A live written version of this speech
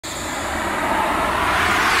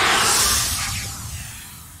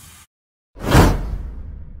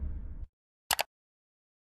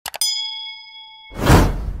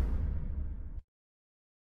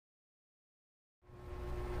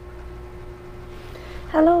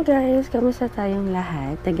Hello guys! Kamusta tayong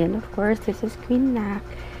lahat? Again, of course, this is Queen Knack.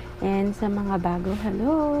 And sa mga bago,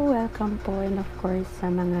 hello! Welcome po. And of course,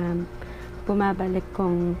 sa mga bumabalik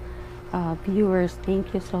kong viewers,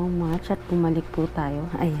 thank you so much. At bumalik po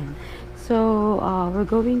tayo. Ayan. So, we're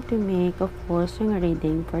going to make, of course, yung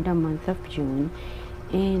reading for the month of June.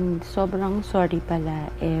 And sobrang sorry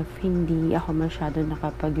pala if hindi ako masyado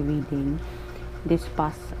nakapag-reading this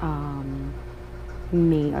past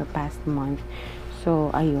May or past month.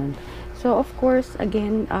 So, ayun. So, of course,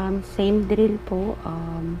 again, same drill po.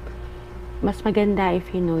 Mas maganda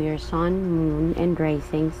if you know your sun, moon, and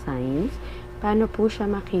rising signs. Paano po siya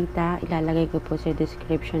makita? Ilalagay ko po sa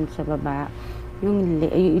description sa baba.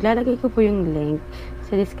 Ilalagay ko po yung link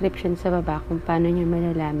sa description sa baba kung paano nyo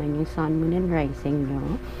malalaman yung sun, moon, and rising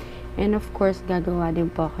nyo. And of course, gagawa din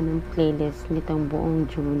po ako ng playlist nitong buong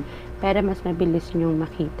June para mas mabilis nyong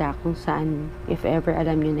makita kung saan, if ever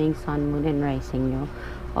alam nyo na yung sun, moon, and rising nyo.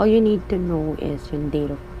 All you need to know is yung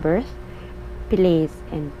date of birth, place,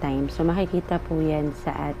 and time. So, makikita po yan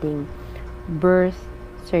sa ating birth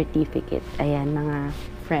certificate. Ayan, mga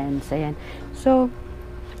friends. Ayan. So,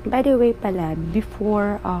 by the way pala,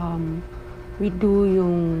 before we do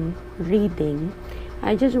yung reading,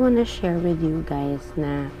 I just wanna share with you guys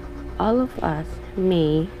na all of us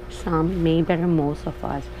some may, but most of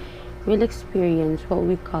us will experience what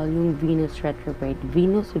we call yung Venus retrograde.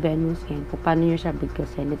 Venus, yan. Kung paano nyo siya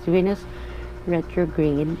bigkasin. It's Venus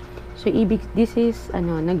retrograde. So, this is,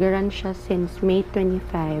 nag-run siya since May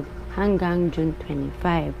 25 hanggang June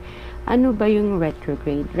 25. Ano ba yung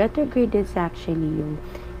retrograde? Retrograde is actually yung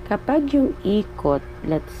kapag yung ikot,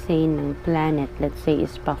 let's say, ng planet, let's say,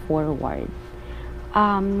 is pa-forward.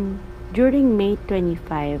 During May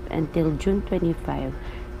 25 until June 25,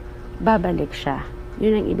 babalik siya.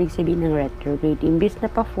 Yun ang ibig sabihin ng retrograde. Imbis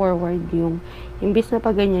na pa-forward imbis na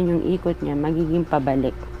pa ganyan yung ikot niya, magiging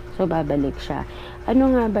pabalik. So, babalik siya.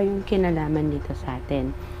 Ano nga ba yung kinalaman dito sa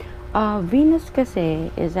atin? Venus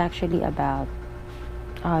kasi is actually about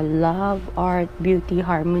love, art, beauty,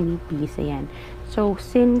 harmony, peace. Ayan. So,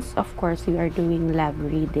 since, of course, we are doing love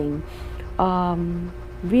reading,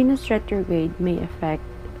 Venus retrograde may affect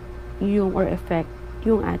yung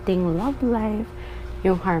ating love life,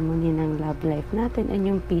 yung harmony ng love life natin, and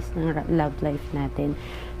yung peace ng love life natin.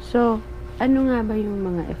 So, ano nga ba yung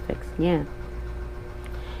mga effects niya?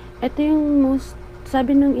 Ito yung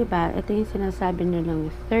sabi ng iba, ito yung sinasabi nilang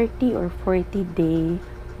 30 or 40 day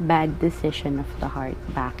bad decision of the heart.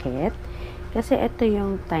 Bakit? Kasi ito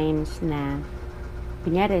yung times na,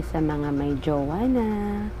 kunyari sa mga may jowa na,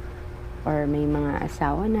 or may mga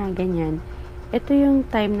asawa na, ganyan, ito yung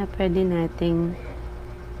time na pwede nating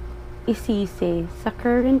isisi sa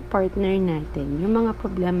current partner natin yung mga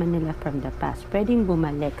problema nila from the past. Pwedeng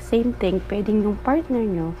bumalik. Same thing, pwedeng yung partner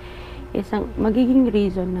nyo isang magiging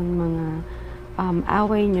reason ng mga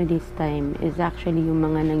away nyo this time is actually yung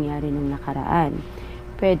mga nangyari nung nakaraan.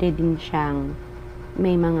 Pwede din siyang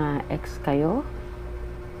may mga ex kayo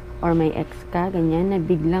or may ex ka, ganyan, na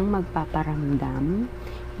biglang magpaparamdam,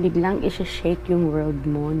 biglang isi-shake yung world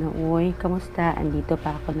mo na, oy, kamusta? Andito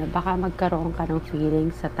pa ako, na baka magkaroon ka ng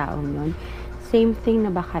feelings sa taong yon. Same thing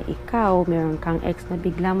na baka ikaw, meron kang ex na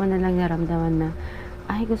bigla mo na lang naramdaman na,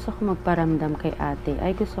 ay, gusto ko magparamdam kay ate,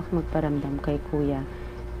 ay, gusto ko magparamdam kay kuya.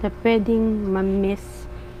 Na pwedeng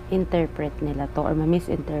ma-misinterpret nila to or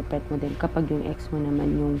ma-misinterpret mo din kapag yung ex mo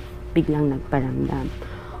naman yung biglang nagparamdam.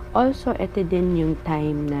 Also, ito din yung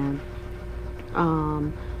time na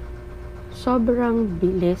sobrang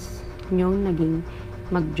bilis nyong naging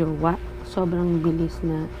magjowa. Sobrang bilis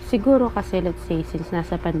na. Siguro kasi, let's say, since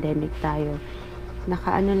nasa pandemic tayo,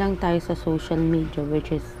 nakaano lang tayo sa social media,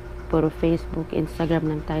 which is puro Facebook,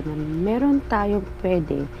 Instagram lang tayo, na meron tayong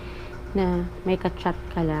pwede na may ka-chat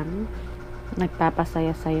ka lang,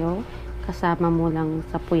 nagpapasaya sa'yo, kasama mo lang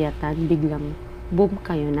sa puyatan, biglang boom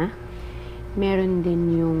kayo na. Meron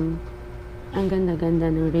din yung ang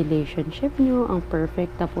ganda-ganda ng relationship nyo, ang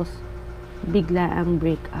perfect, tapos bigla ang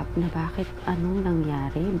break up, na bakit, anong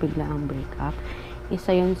nangyari, bigla ang break up.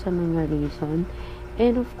 Isa yun sa mga reason.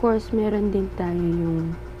 And of course, meron din tayo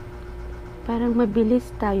yung parang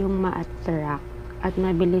mabilis tayong ma-attract at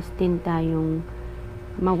mabilis din tayong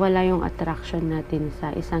mawala yung attraction natin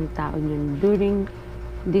sa isang tao yun during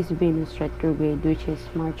this Venus retrograde, which is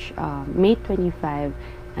May 25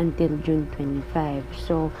 until June 25.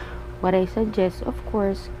 So, what I suggest, of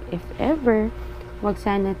course, if ever, wag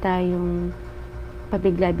sana tayong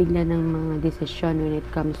pabigla-bigla ng mga desisyon when it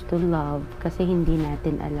comes to love, kasi hindi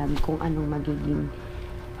natin alam kung anong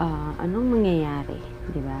mangyayari,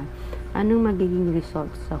 di ba? Anong magiging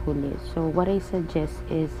result sa huli. So, what I suggest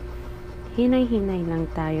is hinay-hinay lang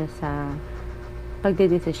tayo sa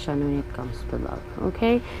pagdedesisyon when it comes to love.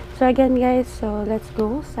 Okay? So again guys, so let's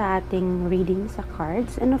go sa ating reading sa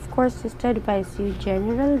cards. And of course, just to advise you,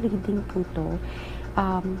 general reading po to.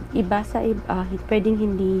 Iba sa iba, pwedeng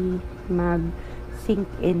hindi mag-sink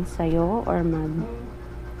in sa'yo or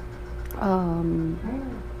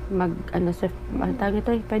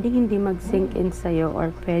pwedeng hindi mag-sink in sa'yo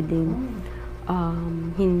or pwedeng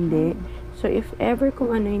hindi. So, if ever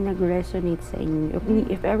kung ano yung nag-resonate sa inyo,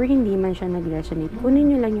 if ever hindi man siya nag-resonate, kunin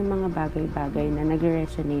nyo lang yung mga bagay-bagay na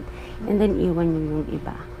nag-resonate and then iwan nyo yung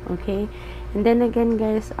iba. Okay? And then again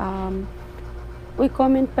guys,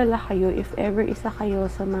 comment pala kayo if ever isa kayo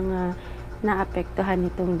sa mga naapektuhan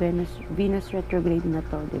nitong Venus retrograde na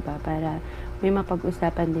to, diba? Para may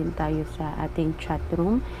mapag-usapan din tayo sa ating chat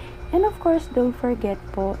room. And of course, don't forget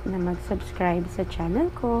po na mag-subscribe sa channel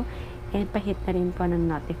ko and pahit na rin po ng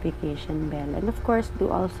notification bell. And of course,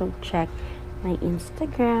 do also check my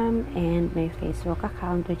Instagram and my Facebook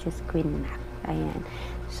account, which is Knack. Ayan.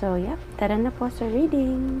 So, yep. Tara na po sa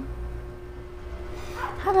reading.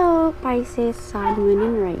 Hello, Pisces, Sun, Moon,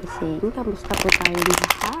 and Rising. Kamusta po tayo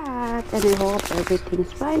lahat? And I hope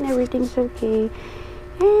everything's fine, everything's okay.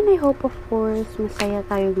 And I hope, of course, masaya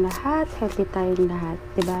tayong lahat, healthy tayong lahat,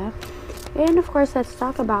 diba? And of course, let's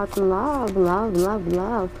talk about love.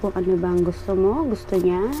 Kung ano bang gusto mo, gusto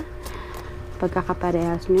niya,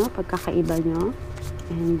 pagkakaparehas nyo, pagkakaiba nyo,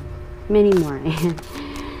 and many more.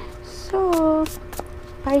 So,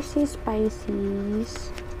 Pisces,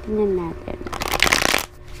 tingnan natin.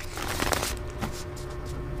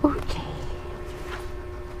 Okay.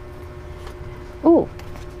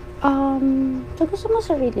 So gusto mo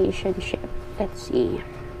sa relationship, let's see.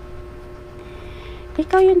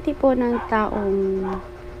 Ikaw yung tipo ng taong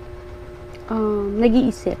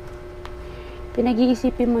nag-iisip.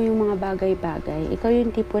 Pinag-iisipin mo yung mga bagay-bagay. Ikaw yung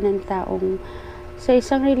tipo ng taong sa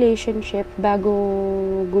isang relationship, bago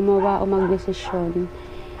gumawa o magdesisyon,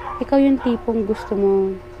 ikaw yung tipong gusto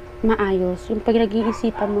mo maayos. Yung pag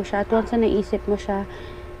nag-iisipan mo siya, at once na naisip mo siya,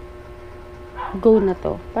 go na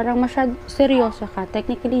to. Parang seryoso ka.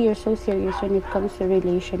 Technically, you're so serious when it comes to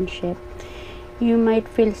relationship. You might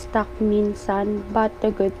feel stuck minsan, but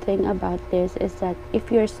the good thing about this is that if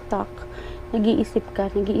you're stuck, nag-iisip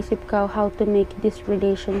ka how to make this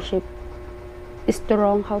relationship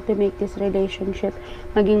strong, how to make this relationship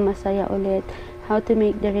maging masaya ulit, how to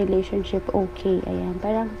make the relationship okay. Ayan,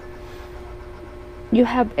 parang you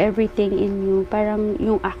have everything in you, parang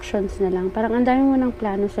yung actions na lang, parang ang dami mo ng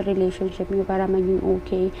plano sa relationship niyo para maging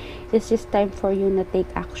okay. It's just time for you na take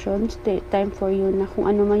actions, time for you na kung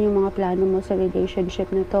ano man yung mga plano mo sa relationship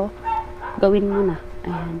na to, gawin mo na.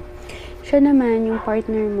 Ayan. Siya naman, yung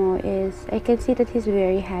partner mo is, I can see that he's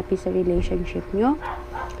very happy sa relationship niyo.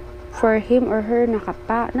 For him or her,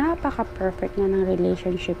 napaka-perfect na ng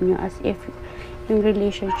relationship niyo, as if yung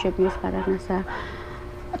relationship niyo is parang nasa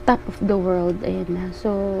top of the world. Ayan na.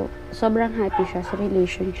 So, sobrang happy siya sa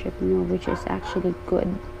relationship niyo, which is actually good.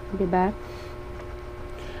 Diba?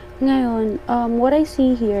 Ngayon, what I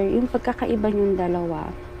see here, yung pagkakaiba niyong dalawa,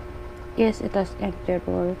 yes, it was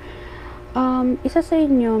Emperor. Isa sa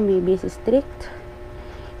inyo, maybe is strict.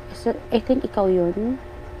 I think ikaw yun.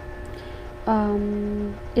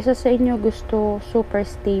 Isa sa inyo gusto super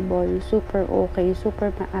stable, super okay,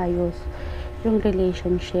 super maayos yung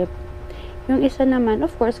relationship. Yung isa naman,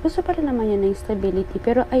 of course, gusto pa rin naman niya ng stability,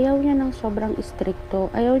 pero ayaw niya ng sobrang stricto,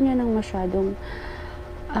 ayaw niya ng masyadong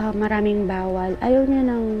maraming bawal, ayaw niya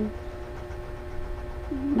ng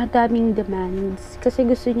madaming demands, kasi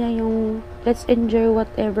gusto niya yung let's enjoy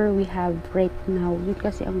whatever we have right now. Yun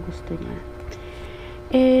kasi ang gusto niya.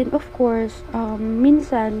 And of course,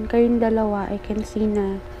 minsan kayong dalawa, I can see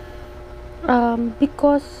na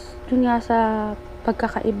because yun nga sa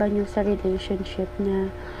pagkakaiba niyo sa relationship,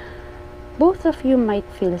 na both of you might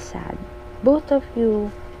feel sad. Both of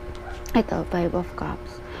you, ito, 5 of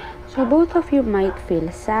Cups. So, both of you might feel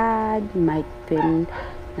sad, might feel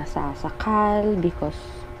nasasakal because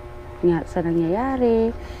nga sa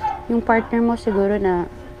nangyayari. Yung partner mo siguro na,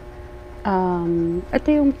 ito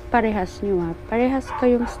yung parehas nyo parehas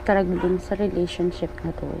kayong struggling sa relationship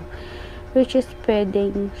na to. Which is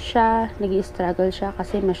pwedeng siya, nag-i-struggle siya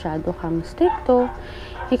kasi masyado kang stricto.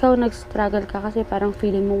 Ikaw nag-struggle ka kasi parang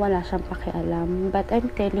feeling mo wala siyang pakialam. But I'm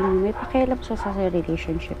telling you, may pakialam siya sa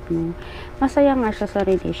relationship mo. Masaya nga siya sa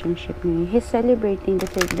relationship niyo. He's celebrating the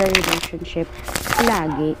relationship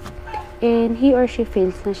lagi. And he or she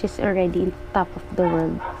feels na she's already in top of the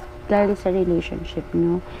world dahil sa relationship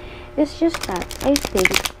niyo. It's just that, I think,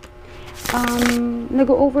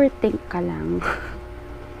 nag-overthink ka lang.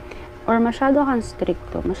 Or masyado kang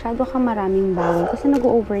stricto, masyado kang maraming bawal kasi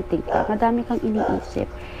nag-overthink ka, madami kang iniisip.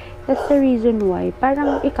 That's the reason why,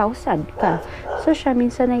 parang ikaw sad ka. So, siya,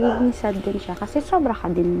 minsan nagiging sad din siya kasi sobra ka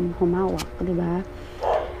din humawak, di ba?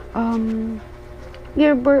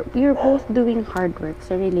 You're both doing hard work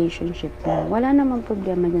sa relationship mo. Wala namang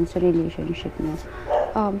problema dyan sa relationship mo.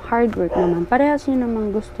 Hard work naman. Parehas nyo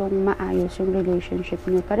namang gustong maayos yung relationship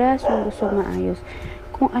nyo. Parehas nyo gustong maayos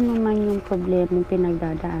kung ano man yung problema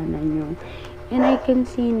pinagdadaanan nyo. And I can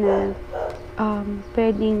see na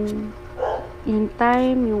pwedeng yung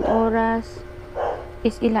time, yung oras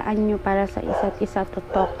is ilaan nyo para sa isa't isa to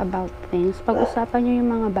talk about things. Pag-usapan nyo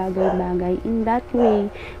yung mga bagay-bagay. In that way,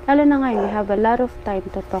 lalo na ngayon, you have a lot of time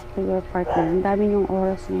to talk to your partner. Ang dami yung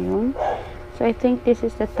oras ngayon. So, I think this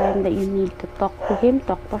is the time that you need to talk to him,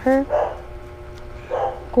 talk to her.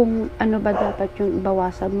 Kung ano ba dapat yung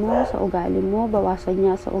bawasan mo sa ugali mo, bawasan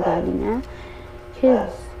niya sa ugali niya.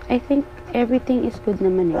 Because, I think everything is good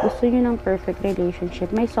naman eh. Gusto nyo ng perfect relationship.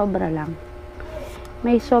 May sobra lang.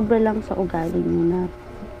 May sobra lang sa ugali nyo na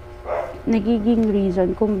nagiging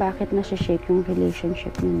reason kung bakit nasi-shake yung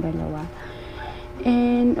relationship ng dalawa.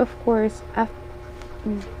 And, of course,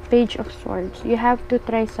 Page of Swords, you have to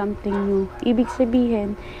try something new. Ibig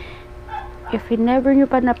sabihin, if never nyo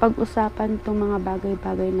pa napag-usapan itong mga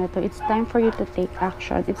bagay-bagay na to, it's time for you to take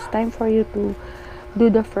action. It's time for you to do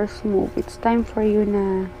the first move. It's time for you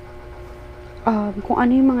na kung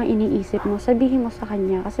ano yung mga iniisip mo, sabihin mo sa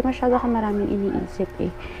kanya. Kasi masyado ka maraming iniisip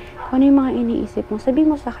eh. Kung ano yung mga iniisip mo,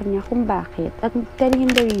 sabihin mo sa kanya kung bakit. At tell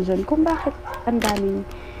him the reason kung bakit ang daming,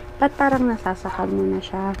 ba't parang nasasakal mo na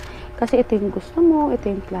siya. Kasi ito yung gusto mo,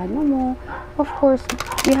 ito yung plano mo. Of course,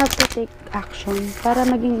 you have to take action para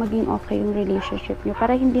maging okay yung relationship nyo.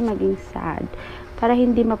 Para hindi maging sad. Para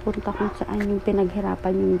hindi mapunta kung saan yung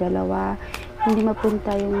pinaghirapan yung dalawa. Hindi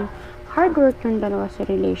mapunta yung hard work ng dalawa sa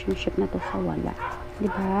relationship na to sa wala.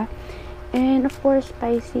 Diba? And of course,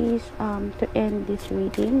 Pisces, to end this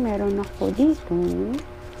reading, meron ako dito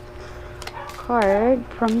card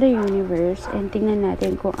from the universe, and tingnan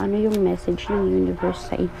natin kung ano yung message ng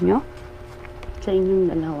universe sa inyo, sa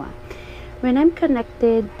inyong dalawa. When I'm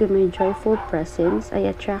connected to my joyful presence, I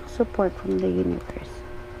attract support from the universe.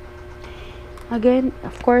 Again,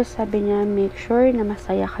 of course, sabi niya, make sure na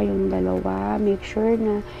masaya kayong dalawa. Make sure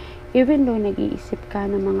na even though nag-iisip ka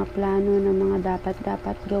ng mga plano, ng mga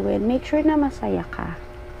dapat gawin, make sure na masaya ka.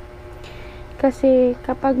 Kasi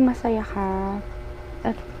kapag masaya ka,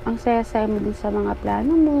 at ang saya-saya mo din sa mga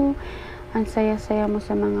plano mo, ang saya-saya mo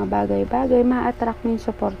sa mga bagay-bagay, ma-attract mo yung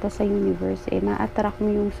suporta sa universe eh. Ma-attract mo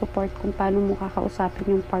yung support kung paano mo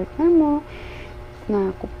kakausapin yung partner mo,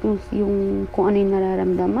 na kung ano yung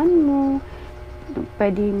nararamdaman mo,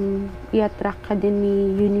 pwedeng i-attract ka din ni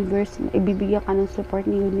universe, ibibigyan ka ng support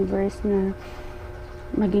ni universe na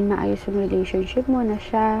maging maayos yung relationship mo, na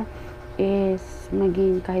siya is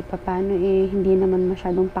maging kahit papano eh hindi naman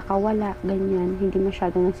masyadong pakawala, ganyan, hindi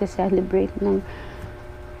masyadong nagse-celebrate ng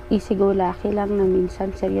easy-go-lucky lang, na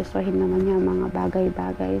minsan seryosohin naman niya mga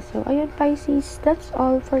bagay-bagay. So ayun Pisces, that's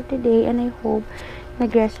all for today, and I hope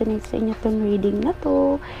nag-resonate sa inyo tong reading na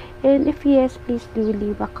to. And if yes, please do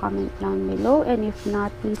leave a comment down below, and if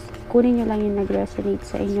not, please kunin nyo lang yung nag-resonate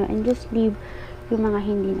sa inyo and just leave yung mga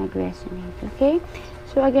hindi nag-resonate. Okay?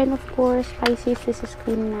 So again, of course, Pisces, this is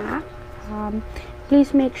Knack.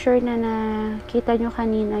 Please make sure na nakita nyo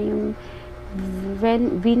kanina yung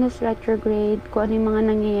Venus retrograde, kung ano yung mga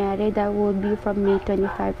nangyayari. That will be from May 25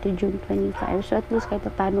 to June 25. So at least kahit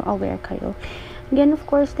paano aware kayo. Again, of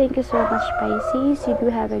course, thank you so much, Pisces. You do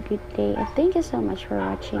have a good day. And thank you so much for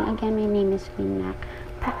watching. Again, my name is Knack.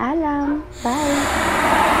 Paalam. Bye.